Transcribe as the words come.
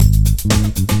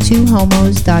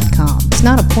twohomos.com. It's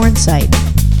not a porn site.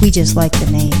 We just like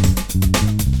the name.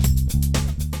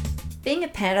 Being a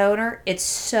pet owner, it's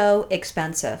so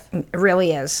expensive. It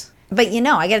really is. But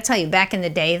I got to tell you, back in the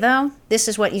day, though, this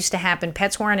is what used to happen.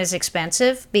 Pets weren't as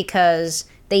expensive because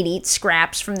they'd eat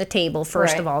scraps from the table,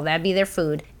 first of all. That'd be their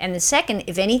food. And the second,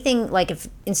 if anything, like if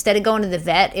instead of going to the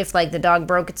vet, if like the dog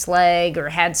broke its leg or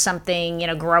had something,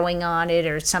 growing on it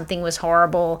or something was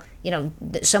horrible,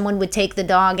 someone would take the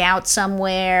dog out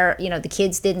somewhere. The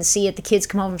kids didn't see it. The kids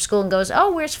come home from school and goes,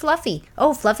 oh, where's Fluffy?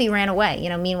 Oh, Fluffy ran away.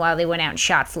 Meanwhile, they went out and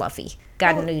shot Fluffy.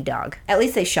 Got a new dog. At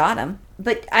least they shot him.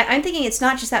 But I'm thinking it's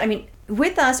not just that. I mean,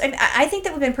 with us, I think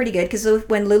that we've been pretty good because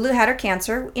when Lulu had her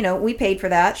cancer, we paid for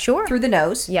that. Sure. Through the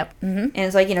nose. Yep. Mm-hmm. And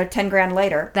it's like, $10,000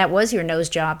 later. That was your nose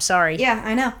job. Sorry. Yeah,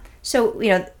 I know. So,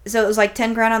 so it was like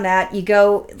 $10,000 on that. You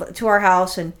go to our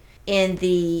house and in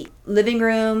the living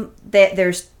room,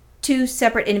 there's 2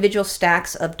 separate individual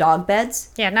stacks of dog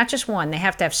beds. Yeah, not just one. They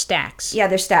have to have stacks. Yeah,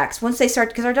 they're stacks. Once they start,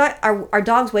 because our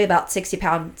dogs weigh about 60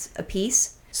 pounds a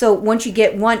piece. So once you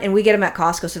get one, and we get them at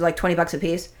Costco, so they're like $20 a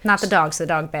piece. Not the dogs, the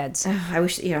dog beds. I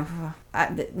wish,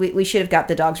 we should have got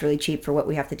the dogs really cheap for what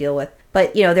we have to deal with.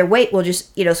 But, their weight will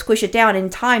just, squish it down. In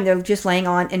time, they're just laying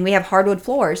on, and we have hardwood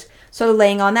floors. So they're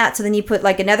laying on that. So then you put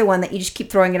like another one that you just keep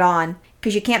throwing it on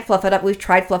because you can't fluff it up. We've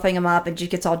tried fluffing them up. It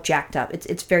just gets all jacked up.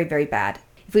 It's very, very bad.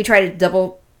 If we try to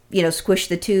double, squish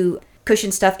the 2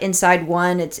 cushion stuff inside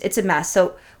one, it's a mess.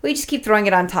 So we just keep throwing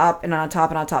it on top and on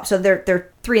top and on top. So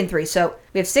they're 3 and 3. So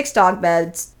we have 6 dog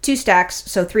beds, 2 stacks,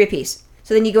 so 3 apiece.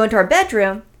 So then you go into our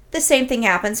bedroom, the same thing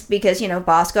happens because,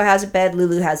 Bosco has a bed,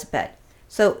 Lulu has a bed.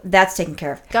 So that's taken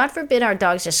care of. God forbid our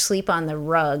dogs just sleep on the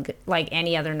rug like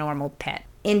any other normal pet.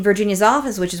 In Virginia's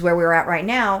office, which is where we're at right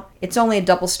now, it's only a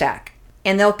double stack.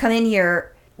 And they'll come in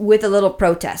here with a little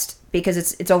protest because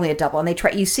it's only a double. And they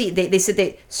try, they said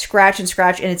they scratch and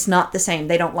scratch and it's not the same.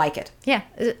 They don't like it. Yeah,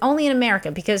 only in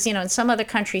America because, in some other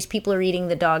countries, people are eating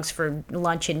the dogs for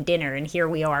lunch and dinner. And here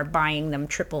we are buying them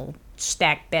triple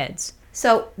stacked beds.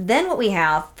 So then what we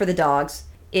have for the dogs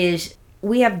is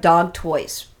we have dog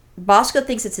toys. Bosco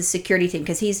thinks it's a security team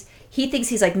because he thinks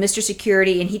he's like Mr.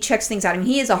 Security and he checks things out. I mean,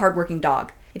 he is a hardworking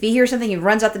dog. If he hears something, he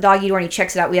runs out the doggy door and he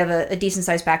checks it out. We have a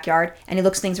decent-sized backyard and he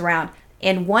looks things around.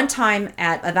 And one time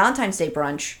at a Valentine's Day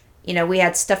brunch, we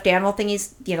had stuffed animal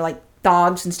thingies, like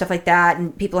dogs and stuff like that.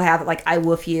 And people have it like, I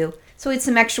woof you. So we had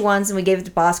some extra ones and we gave it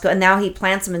to Bosco. And now he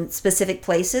plants them in specific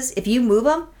places. If you move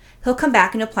them, he'll come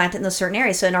back and he'll plant it in those certain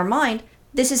areas. So in our mind,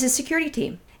 this is his security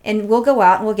team. And we'll go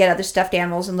out and we'll get other stuffed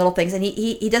animals and little things. And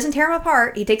he doesn't tear them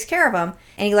apart. He takes care of them.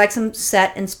 And he likes them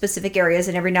set in specific areas.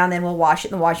 And every now and then we'll wash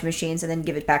it in the washing machines and then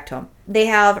give it back to him. They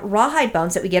have rawhide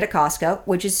bones that we get at Costco,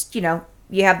 which is,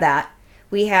 you have that.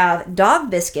 We have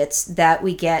dog biscuits that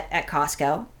we get at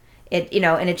Costco. And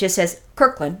it just says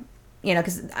Kirkland,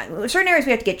 because certain areas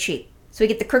we have to get cheap. So we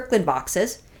get the Kirkland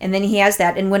boxes. And then he has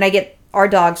that. And when I get our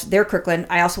dogs, their Kirkland,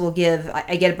 I also will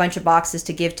I get a bunch of boxes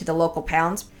to give to the local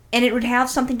pounds. And it would have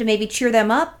something to maybe cheer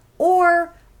them up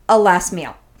or a last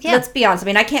meal. Yeah. Let's be honest. I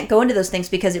mean, I can't go into those things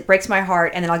because it breaks my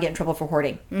heart and then I'll get in trouble for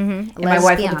hoarding. Mm-hmm. And my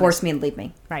wife will divorce me and leave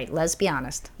me. Right. Let's be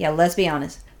honest. Yeah, let's be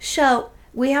honest. So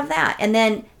we have that. And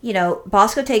then,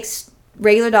 Bosco takes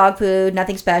regular dog food,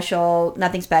 nothing special.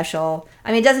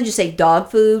 I mean, it doesn't just say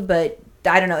dog food, but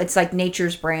I don't know. It's like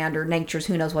Nature's brand or Nature's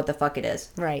who knows what the fuck it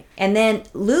is. Right. And then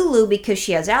Lulu, because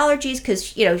she has allergies, because,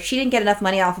 she didn't get enough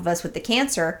money off of us with the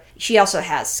cancer. She also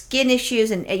has skin issues.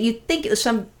 And you'd think it was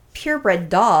some purebred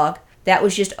dog that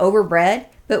was just overbred.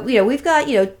 But, we've got,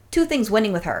 2 things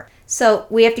winning with her. So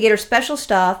we have to get her special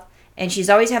stuff. And she's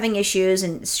always having issues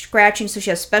and scratching. So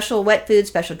she has special wet food,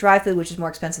 special dry food, which is more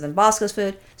expensive than Bosco's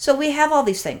food. So we have all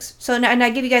these things. So, and I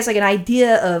give you guys like an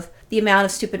idea of the amount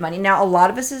of stupid money. Now, a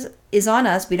lot of us is on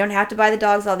us. We don't have to buy the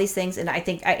dogs all these things. And I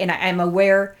think, I'm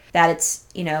aware that it's,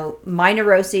 my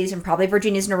neuroses and probably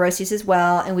Virginia's neuroses as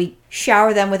well. And we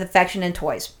shower them with affection and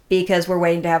toys because we're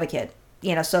waiting to have a kid.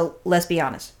 So let's be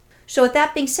honest. So with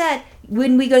that being said,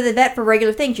 when we go to the vet for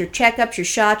regular things, your checkups, your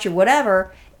shots, your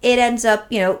whatever, it ends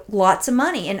up, lots of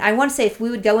money. And I want to say if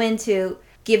we would go in to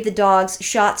give the dogs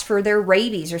shots for their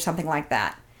rabies or something like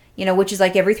that, which is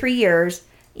like every 3 years,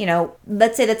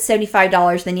 let's say that's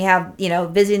 $75. Then you have,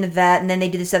 visiting the vet and then they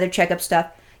do this other checkup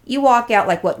stuff. You walk out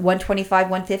like what, $125,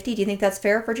 $150? Do you think that's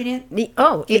fair, Virginia?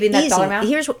 Giving that easy. dollar amount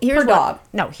here's per what, dog.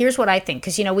 No, here's what I think,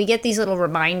 because we get these little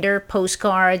reminder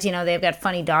postcards. They've got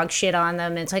funny dog shit on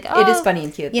them. And it's like, it is funny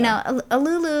and cute. A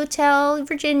Lulu, tell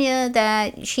Virginia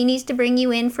that she needs to bring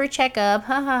you in for a checkup.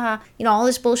 Ha ha ha. All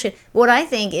this bullshit. What I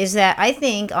think is that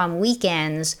on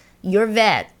weekends your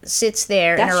vet sits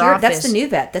there in her office. That's the new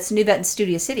vet. That's the new vet in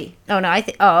Studio City. Oh, no, I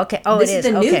think... Oh, okay. Oh, this it is.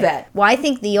 This is the new vet. Well, I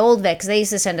think the old vet, because they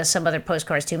used to send us some other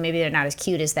postcards too. Maybe they're not as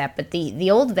cute as that. But the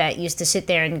old vet used to sit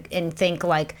there and think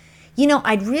like,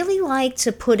 I'd really like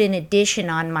to put an addition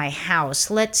on my house.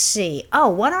 Let's see. Oh,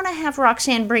 why don't I have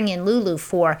Roxanne bring in Lulu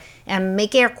for, and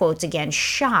make air quotes again,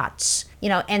 shots.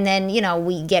 And then,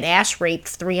 we get ass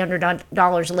raped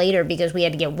 $300 later because we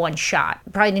had to get one shot.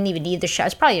 Probably didn't even need the shot.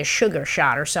 It's probably a sugar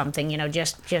shot or something,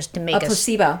 just to make us... A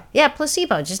placebo. Yeah,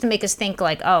 placebo, just to make us think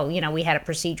like, oh, we had a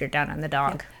procedure done on the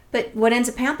dog. But what ends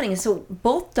up happening is, so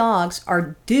both dogs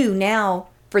are due now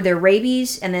for their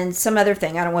rabies and then some other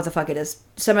thing. I don't know what the fuck it is.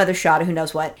 Some other shot, who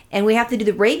knows what. And we have to do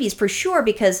the rabies for sure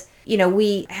because,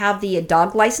 we have the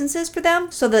dog licenses for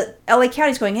them. So the LA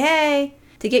County's going, hey,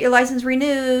 to get your license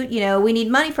renewed, we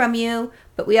need money from you,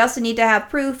 but we also need to have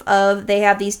proof of they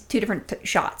have these 2 different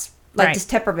shots. Like this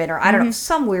Tetramin or I don't know,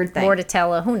 some weird thing.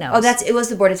 Bordatella, who knows? Oh, it was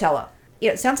the Bordatella.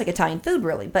 It sounds like Italian food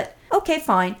really, but okay,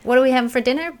 fine. What are we having for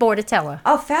dinner? Bordatella.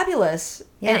 Oh, fabulous.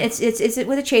 Yeah. And it's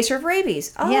with a chaser of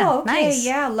rabies. Oh, yeah, okay. Nice.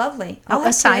 Yeah, lovely. Oh,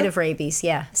 a side of rabies,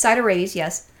 yeah. Side of rabies,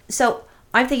 yes. So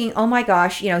I'm thinking, oh my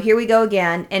gosh, here we go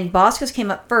again. And Bosco's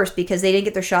came up first because they didn't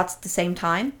get their shots at the same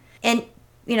time. And,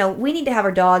 we need to have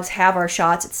our dogs have our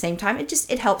shots at the same time.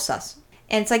 It helps us.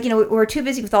 And it's like, we're too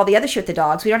busy with all the other shit with the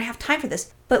dogs. We don't have time for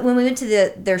this. But when we went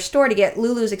to their store to get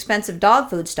Lulu's expensive dog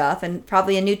food stuff and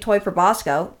probably a new toy for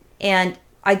Bosco, and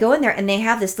I go in there and they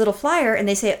have this little flyer and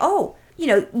they say, oh,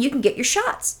 you can get your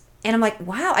shots. And I'm like,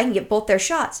 wow, I can get both their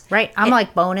shots. Right. I'm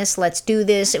like, bonus, let's do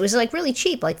this. It was like really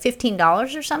cheap, like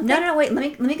 $15 or something. No, wait,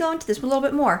 let me go into this a little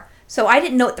bit more. So I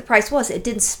didn't know what the price was. It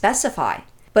didn't specify.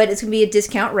 But it's going to be a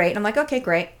discount rate. And I'm like, okay,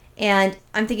 great. And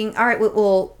I'm thinking, all right,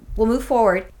 we'll move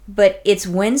forward. But it's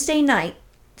Wednesday night.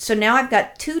 So now I've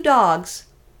got 2 dogs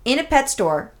in a pet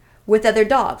store with other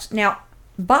dogs. Now,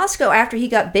 Bosco, after he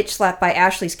got bitch slapped by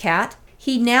Ashley's cat,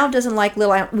 he now doesn't like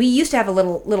little... We used to have a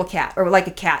little cat, or like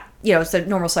a cat. It's a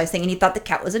normal size thing. And he thought the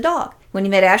cat was a dog. When he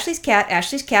met Ashley's cat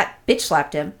bitch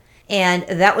slapped him. And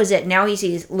that was it. Now he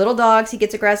sees little dogs, he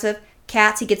gets aggressive.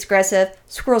 Cats, he gets aggressive.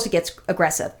 Squirrels, he gets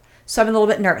aggressive. So I'm a little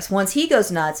bit nervous. Once he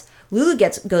goes nuts, Lulu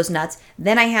goes nuts.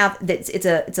 Then I have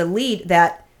it's a lead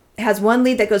that has one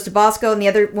lead that goes to Bosco and the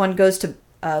other one goes to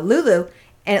Lulu,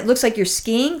 and it looks like you're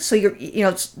skiing. So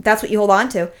that's what you hold on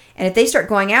to. And if they start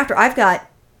going after, I've got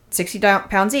 60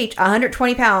 pounds each,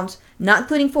 120 pounds, not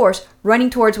including force, running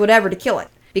towards whatever to kill it.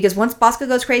 Because once Bosco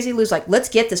goes crazy, Lulu's like, let's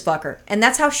get this fucker. And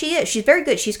that's how she is. She's very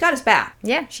good. She's got his back.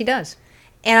 Yeah, she does.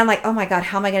 And I'm like, oh my God,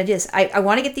 how am I going to do this? I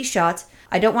want to get these shots.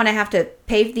 I don't want to have to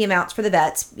pay the amounts for the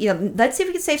vets. Let's see if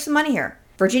we can save some money here.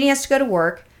 Virginia has to go to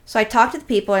work. So I talked to the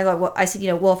people. And I said,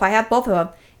 if I have both of them,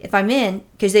 if I'm in,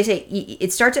 because they say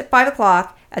it starts at 5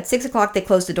 o'clock. At 6 o'clock, they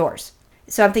close the doors.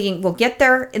 So I'm thinking, we'll get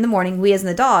there in the morning, we as in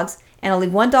the dogs, and I'll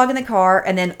leave one dog in the car,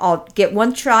 and then I'll get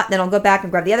one shot, then I'll go back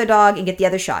and grab the other dog and get the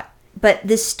other shot. But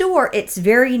this store, it's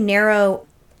very narrow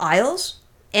aisles.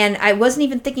 And I wasn't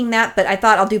even thinking that, but I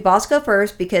thought I'll do Bosco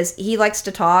first because he likes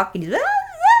to talk. And,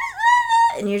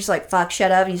 and you're just like, fuck,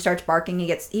 shut up. And he starts barking. He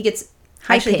gets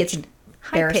high-pitched.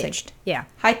 Embarrassing. Yeah.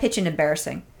 High-pitched and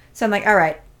embarrassing. So I'm like, all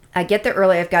right, I get there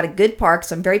early. I've got a good park,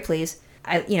 so I'm very pleased.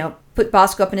 I, put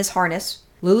Bosco up in his harness.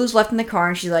 Lulu's left in the car,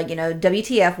 and she's like,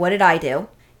 WTF, what did I do?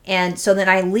 And so then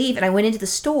I leave, and I went into the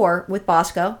store with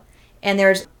Bosco, and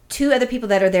there's 2 other people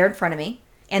that are there in front of me.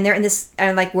 And they're in this, and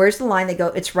I'm like, where's the line? They go,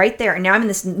 it's right there. And now I'm in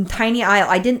this tiny aisle.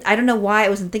 I don't know why I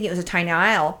wasn't thinking it was a tiny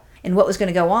aisle and what was going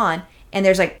to go on. And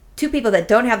there's like 2 people that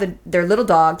don't have their little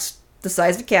dogs, the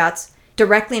size of cats,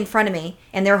 directly in front of me.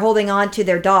 And they're holding on to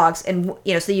their dogs. And,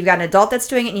 so you've got an adult that's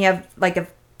doing it, and you have like a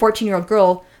 14-year-old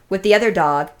girl with the other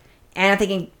dog. And I'm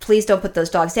thinking, please don't put those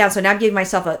dogs down. So now I'm giving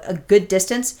myself a good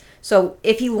distance. So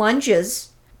if he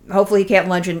lunges, hopefully he can't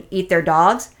lunge and eat their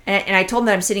dogs. And I told him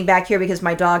that I'm sitting back here because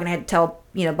my dog, and I had to tell,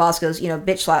 Bosco's,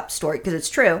 bitch slap story because it's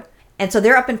true. And so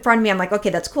they're up in front of me. I'm like, okay,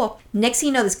 that's cool. Next thing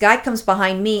you know, this guy comes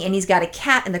behind me and he's got a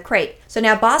cat in the crate. So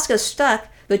now Bosco's stuck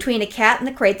between a cat and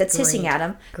the crate that's hissing at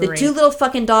him, the 2 little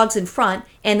fucking dogs in front,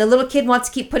 and the little kid wants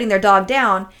to keep putting their dog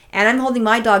down. And I'm holding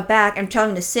my dog back. I'm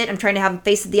telling him to sit. I'm trying to have him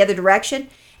face the other direction.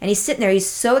 And he's sitting there. He's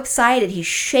so excited. He's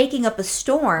shaking up a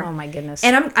storm. Oh, my goodness.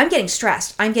 And I'm getting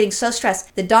stressed. I'm getting so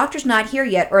stressed. The doctor's not here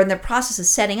yet or in the process of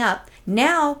setting up.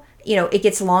 Now, it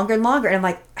gets longer and longer. And I'm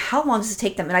like, how long does it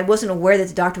take them? And I wasn't aware that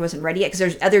the doctor wasn't ready yet because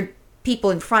there's other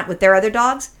people in front with their other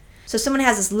dogs. So someone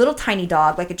has this little tiny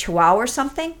dog, like a Chihuahua or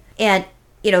something. And,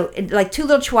 like 2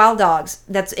 little Chihuahua dogs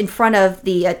that's in front of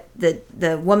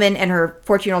the woman and her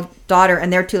 14-year-old daughter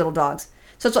and their 2 little dogs.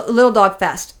 So it's a little dog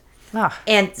fest. Ah.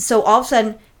 And so all of a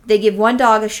sudden, they give one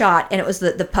dog a shot, and it was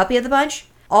the puppy of the bunch.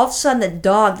 All of a sudden,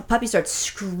 the puppy starts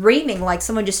screaming like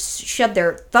someone just shoved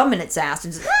their thumb in its ass.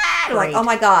 And just, like, oh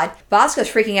my God. Bosco's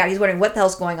freaking out. He's wondering what the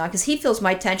hell's going on because he feels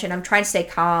my tension. I'm trying to stay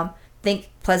calm, think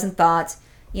pleasant thoughts,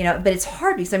 but it's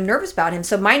hard because I'm nervous about him.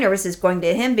 So my nervous is going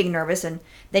to him being nervous. And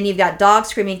then you've got dogs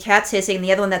screaming, cats hissing, and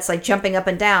the other one that's like jumping up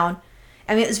and down.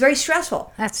 I mean, it was very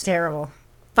stressful. That's terrible.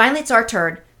 Finally, it's our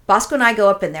turn. Bosco and I go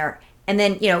up in there. And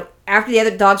then, after the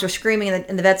other dogs were screaming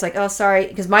and the vet's like, oh, sorry,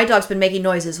 because my dog's been making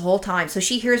noises the whole time. So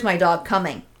she hears my dog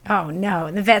coming. Oh, no.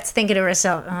 And the vet's thinking to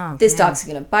herself, oh, this dog's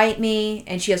going to bite me.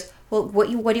 And she goes, well, what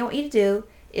do you want you to do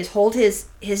is hold his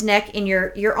neck in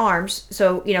your arms.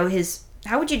 So,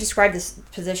 how would you describe this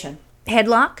position?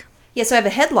 Headlock? Yeah, so I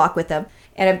have a headlock with him.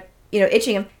 And I'm,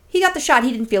 itching him. He got the shot.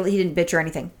 He didn't feel it. He didn't bitch or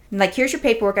anything. I'm like, here's your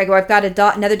paperwork. I go, I've got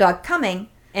another dog coming.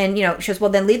 And, she goes, well,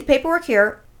 then leave the paperwork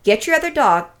here. Get your other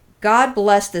dog. God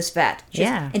bless this vet.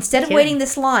 Instead of waiting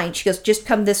this line, she goes, just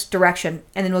come this direction,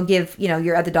 and then we'll give,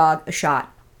 your other dog a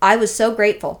shot. I was so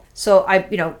grateful. So I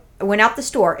went out the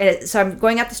store, and so I'm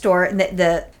going out the store, and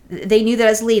they knew that I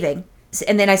was leaving.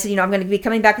 And then I said, I'm going to be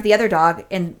coming back with the other dog,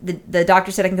 and the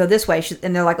doctor said I can go this way.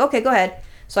 And they're like, okay, go ahead.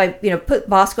 So I, put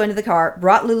Bosco into the car,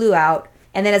 brought Lulu out,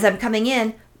 and then as I'm coming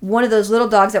in, one of those little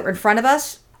dogs that were in front of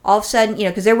us, all of a sudden,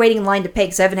 because they're waiting in line to pay,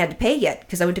 because I haven't had to pay yet,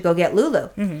 because I went to go get Lulu.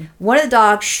 Mm-hmm. One of the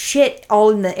dogs shit all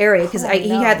in the area, because he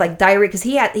had like diarrhea, because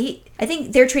I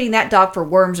think they're treating that dog for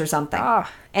worms or something. Oh.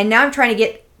 And now I'm trying to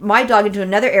get my dog into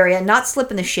another area, not slip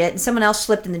in the shit, and someone else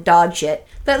slipped in the dog shit,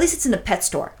 but at least it's in a pet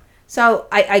store. So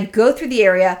I go through the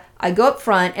area, I go up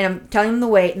front, and I'm telling them the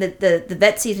way, and the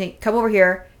vet sees me, come over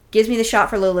here, gives me the shot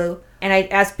for Lulu. And I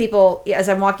ask people, as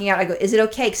I'm walking out, I go, is it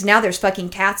okay? Because now there's fucking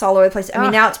cats all over the place. I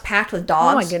mean, now it's packed with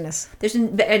dogs. Oh, my goodness. There's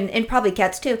and probably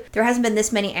cats, too. There hasn't been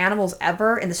this many animals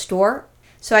ever in the store.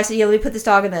 So I said, let me put this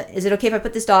dog is it okay if I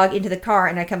put this dog into the car?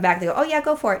 And I come back, they go, oh, yeah,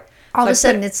 go for it. All of a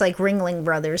sudden, it's like Ringling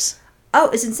Brothers. Oh,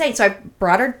 it's insane. So I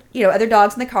brought her, other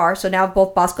dogs in the car. So now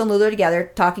both Bosco and Lulu are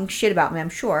together talking shit about me, I'm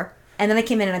sure. And then I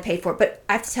came in and I paid for it. But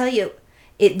I have to tell you,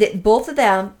 both of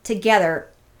them together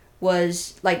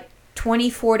was like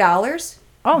 $24.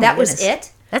 Oh, that was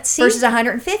it. Versus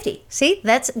 $150. See,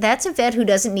 that's a vet who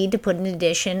doesn't need to put an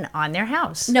addition on their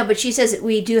house. No, but she says that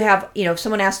we do have, if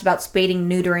someone asked about spading,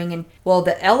 neutering, and, well,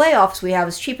 the LA office we have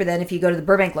is cheaper than if you go to the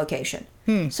Burbank location.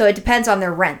 So it depends on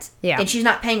their rent. Yeah. And she's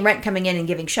not paying rent coming in and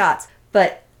giving shots.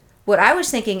 But what I was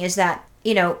thinking is that,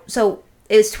 so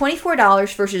it was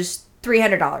 $24 versus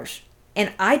 $300.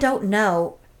 And I don't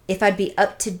know if I'd be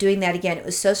up to doing that again. It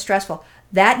was so stressful.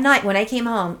 That night when I came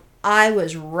home, I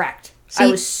was wrecked. I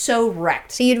was so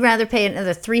wrecked. So you'd rather pay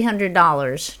another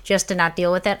 $300 just to not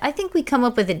deal with that? I think we come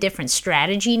up with a different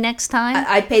strategy next time.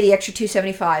 I'd pay the extra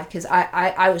 $275 because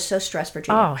I was so stressed,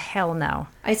 Virginia. Oh, hell no.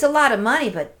 It's a lot of money,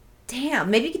 but damn,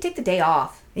 maybe you could take the day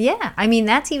off. Yeah, I mean,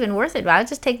 that's even worth it. I'll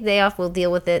just take the day off, we'll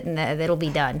deal with it, and it'll be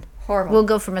done. Horrible. We'll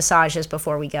go for massages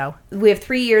before we go. We have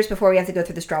 3 years before we have to go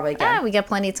through the strawberry again. We got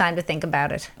plenty of time to think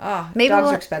about it. Oh, maybe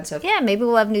dogs are expensive. Yeah, maybe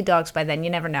we'll have new dogs by then. You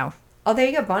never know. Oh, there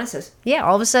you go. Bonuses. Yeah,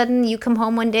 all of a sudden you come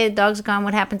home one day, the dog's gone.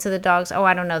 What happened to the dogs? Oh,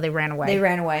 I don't know. They ran away. They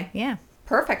ran away. Yeah.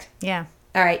 Perfect. Yeah.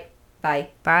 All right. Bye.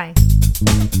 Bye.